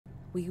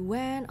We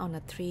went on a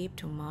trip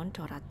to Mount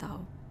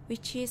Toratau,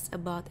 which is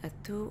about a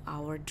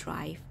 2-hour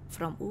drive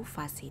from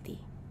Ufa city.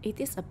 It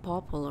is a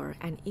popular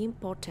and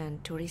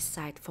important tourist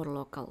site for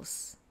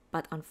locals,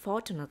 but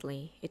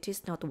unfortunately, it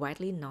is not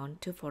widely known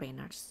to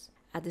foreigners.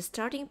 At the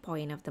starting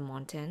point of the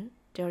mountain,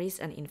 there is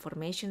an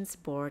information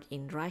board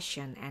in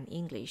Russian and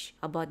English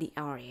about the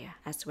area,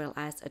 as well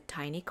as a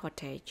tiny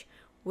cottage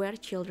where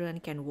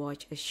children can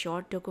watch a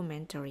short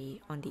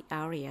documentary on the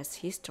area's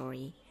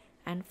history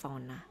and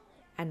fauna,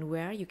 and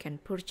where you can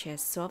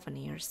purchase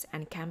souvenirs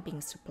and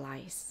camping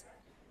supplies.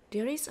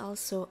 There is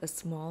also a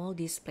small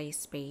display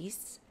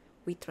space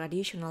with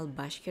traditional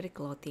Bashkir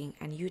clothing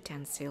and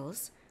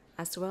utensils,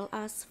 as well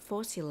as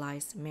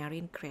fossilized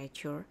marine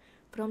creatures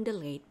from the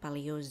late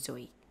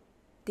Paleozoic.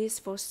 These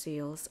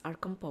fossils are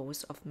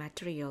composed of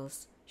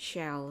materials,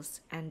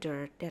 shells, and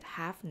dirt that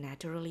have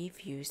naturally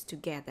fused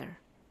together.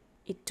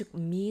 It took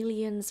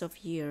millions of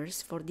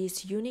years for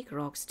these unique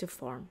rocks to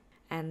form,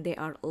 and there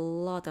are a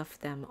lot of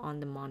them on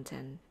the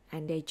mountain,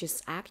 and they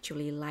just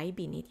actually lie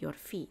beneath your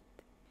feet.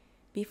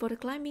 Before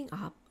climbing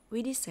up,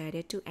 we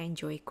decided to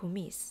enjoy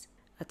kumis,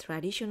 a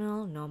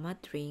traditional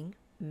nomad drink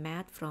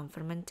made from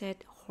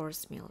fermented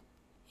horse milk.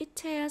 It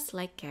tastes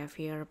like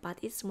kefir, but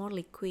it's more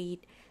liquid,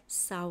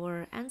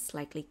 sour, and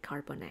slightly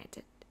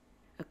carbonated.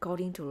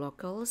 According to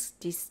locals,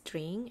 this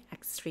drink is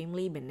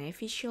extremely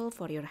beneficial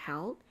for your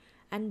health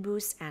and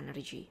boosts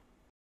energy.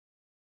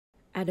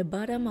 At the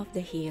bottom of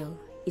the hill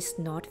is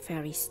not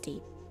very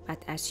steep,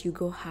 but as you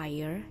go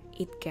higher,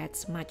 it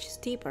gets much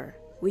steeper,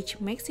 which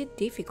makes it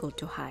difficult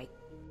to hike.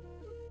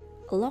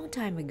 A long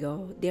time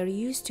ago, there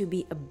used to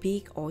be a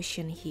big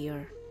ocean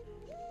here.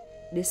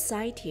 The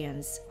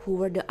Scythians, who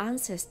were the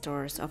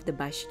ancestors of the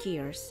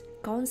Bashkirs,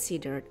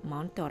 considered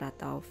Mount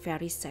Toratau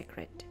very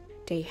sacred.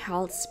 They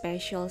held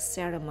special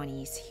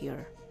ceremonies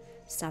here,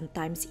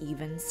 sometimes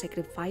even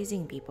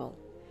sacrificing people.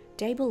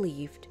 They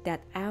believed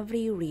that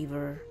every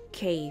river,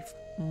 cave,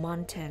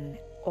 mountain,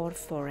 or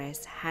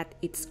forest had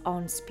its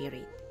own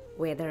spirit,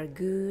 whether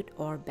good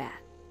or bad.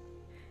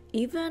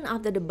 Even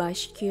after the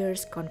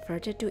Bashkirs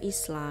converted to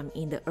Islam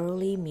in the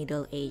early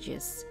Middle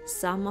Ages,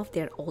 some of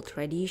their old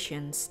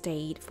traditions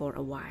stayed for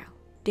a while.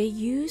 They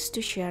used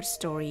to share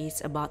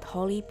stories about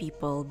holy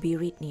people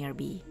buried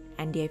nearby,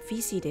 and they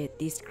visited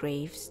these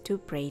graves to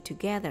pray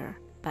together.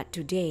 But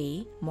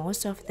today,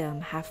 most of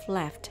them have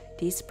left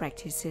these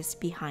practices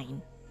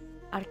behind.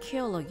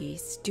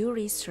 Archaeologists do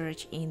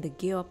research in the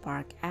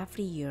geopark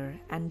every year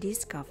and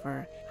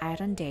discover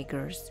iron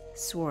daggers,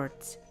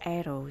 swords,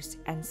 arrows,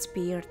 and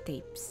spear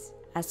tips,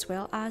 as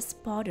well as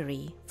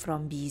pottery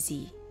from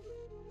BC.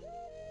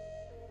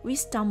 We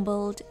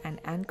stumbled and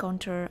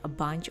encountered a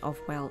bunch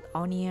of wild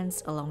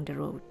onions along the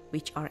road,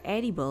 which are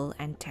edible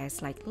and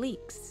taste like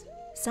leeks.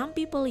 Some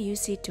people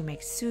use it to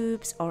make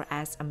soups or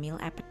as a meal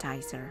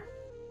appetizer.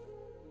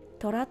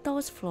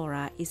 Toratau's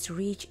flora is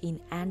rich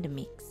in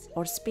endemics,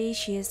 or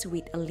species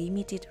with a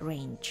limited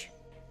range.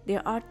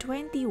 There are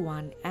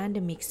 21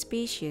 endemic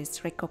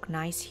species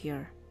recognized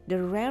here,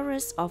 the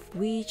rarest of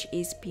which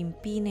is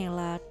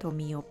Pimpinella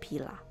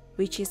tomiopila,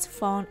 which is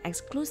found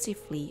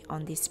exclusively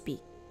on this peak.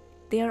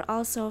 There are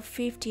also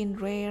 15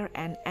 rare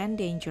and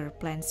endangered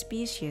plant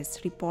species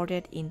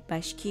reported in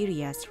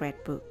Bashkiria's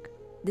Red Book.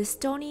 The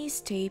stony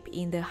steppe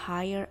in the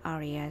higher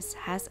areas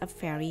has a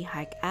very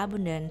high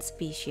abundant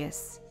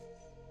species.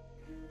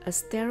 A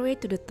stairway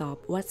to the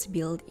top was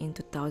built in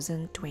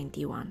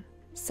 2021.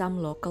 Some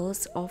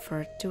locals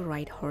offered to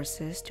ride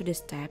horses to the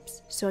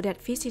steps so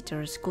that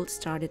visitors could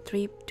start the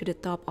trip to the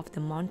top of the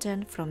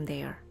mountain from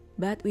there.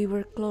 But we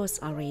were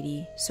close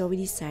already, so we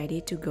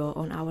decided to go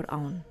on our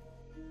own.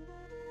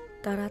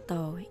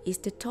 Toratau is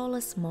the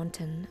tallest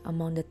mountain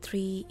among the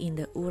three in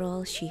the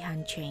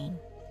Ural-Shihan chain.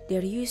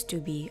 There used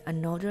to be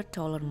another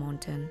taller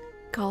mountain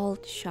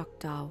called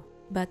Shaktau,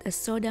 but a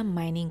soda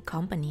mining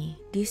company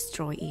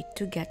destroyed it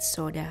to get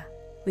soda.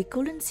 We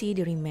couldn't see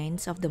the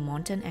remains of the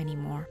mountain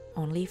anymore,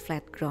 only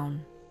flat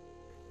ground.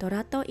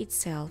 Toratau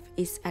itself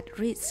is at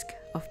risk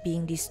of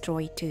being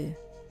destroyed too.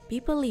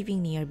 People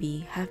living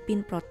nearby have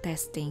been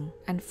protesting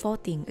and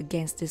voting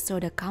against the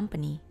soda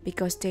company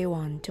because they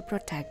want to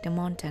protect the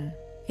mountain.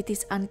 It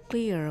is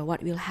unclear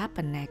what will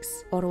happen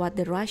next or what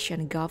the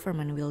Russian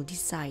government will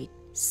decide.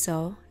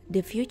 So,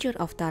 the future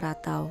of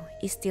Toratau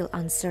is still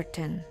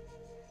uncertain.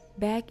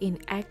 Back in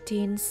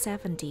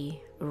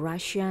 1870, a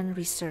Russian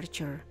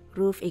researcher,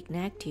 Ruf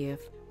Ignatieff,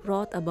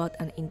 wrote about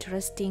an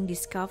interesting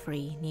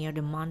discovery near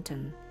the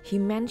mountain. He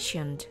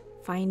mentioned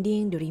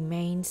finding the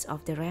remains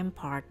of the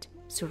rampart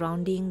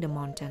surrounding the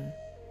mountain.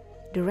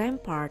 The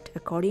rampart,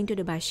 according to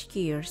the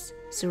Bashkirs,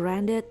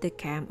 surrounded the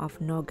camp of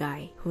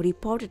Nogai, who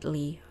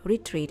reportedly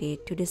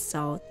retreated to the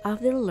south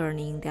after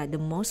learning that the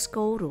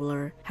Moscow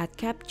ruler had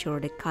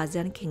captured the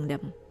Kazan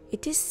kingdom.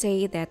 It is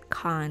said that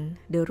Khan,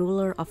 the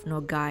ruler of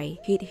Nogai,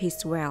 hid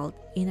his wealth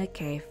in a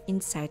cave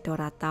inside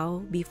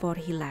Toratau before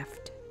he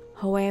left.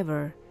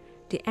 However,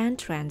 the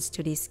entrance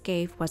to this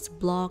cave was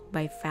blocked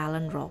by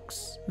fallen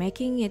rocks,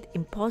 making it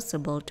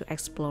impossible to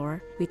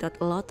explore without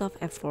a lot of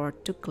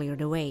effort to clear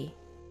the way.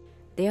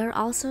 There are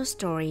also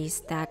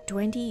stories that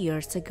 20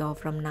 years ago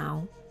from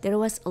now, there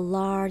was a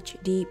large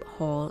deep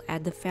hole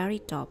at the very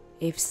top.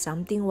 If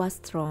something was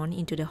thrown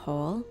into the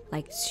hole,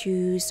 like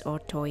shoes or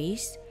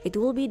toys, it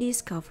will be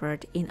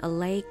discovered in a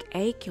lake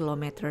 8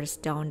 kilometers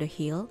down the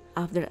hill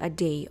after a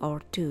day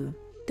or two.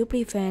 To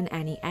prevent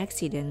any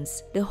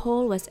accidents, the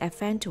hole was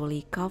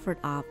eventually covered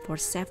up for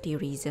safety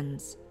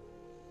reasons.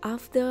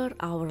 After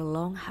our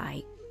long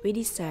hike, we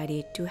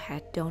decided to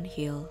head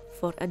downhill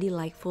for a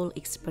delightful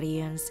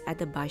experience at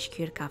the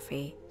Bashkir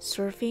cafe,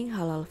 serving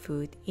halal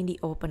food in the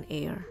open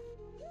air.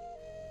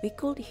 We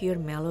could hear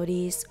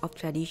melodies of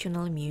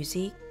traditional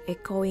music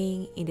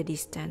echoing in the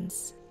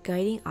distance,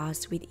 guiding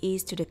us with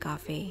ease to the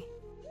cafe.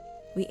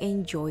 We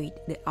enjoyed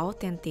the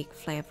authentic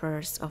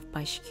flavors of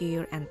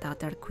Bashkir and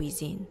Tatar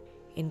cuisine,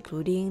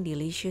 including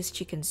delicious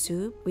chicken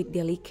soup with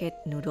delicate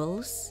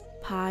noodles,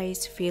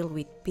 pies filled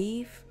with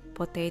beef,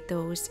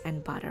 potatoes,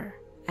 and butter,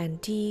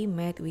 and tea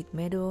made with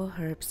meadow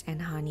herbs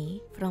and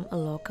honey from a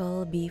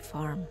local bee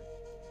farm.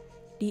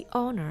 The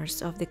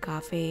owners of the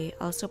cafe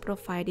also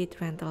provided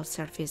rental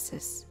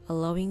services,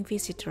 allowing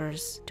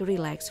visitors to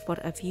relax for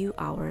a few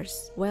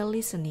hours while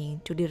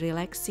listening to the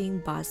relaxing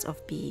buzz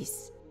of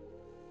bees.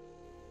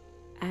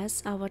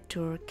 As our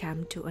tour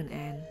came to an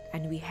end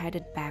and we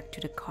headed back to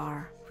the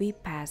car, we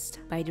passed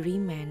by the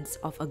remains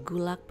of a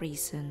gulag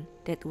prison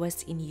that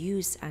was in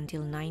use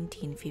until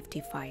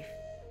 1955.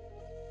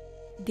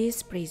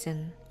 This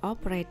prison,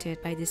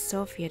 operated by the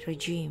Soviet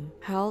regime,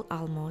 held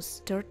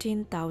almost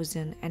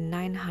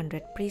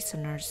 13,900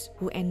 prisoners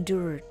who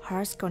endured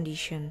harsh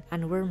conditions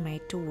and were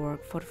made to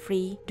work for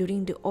free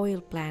during the oil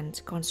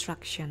plant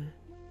construction.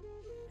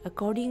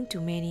 According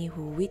to many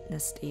who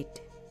witnessed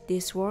it,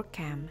 this work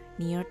camp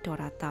near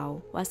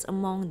Toratau was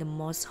among the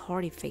most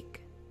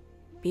horrific.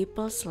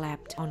 People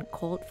slept on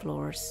cold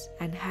floors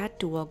and had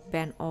to walk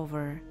bent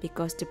over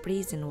because the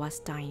prison was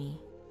tiny.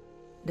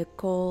 The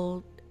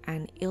cold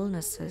and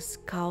illnesses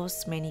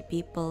caused many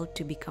people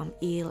to become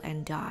ill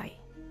and die.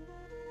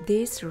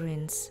 These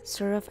ruins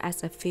serve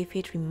as a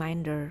vivid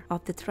reminder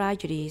of the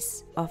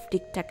tragedies of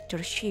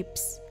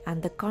dictatorships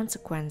and the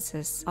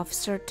consequences of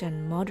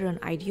certain modern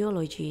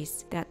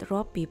ideologies that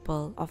rob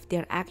people of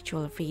their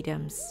actual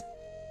freedoms.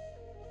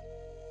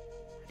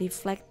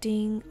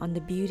 Reflecting on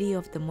the beauty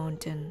of the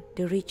mountain,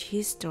 the rich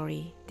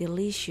history,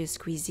 delicious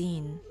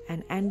cuisine,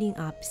 and ending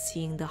up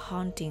seeing the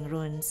haunting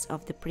ruins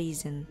of the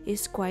prison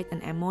is quite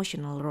an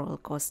emotional roller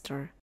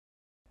coaster.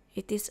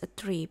 It is a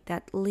trip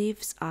that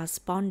leaves us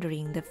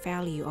pondering the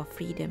value of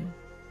freedom,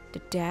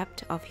 the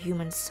depth of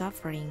human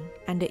suffering,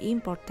 and the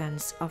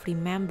importance of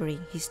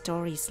remembering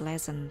history's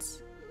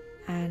lessons.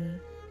 And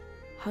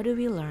how do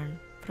we learn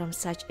from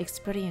such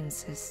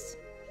experiences?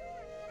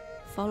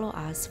 Follow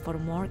us for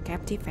more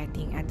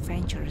captivating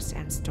adventures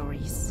and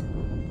stories.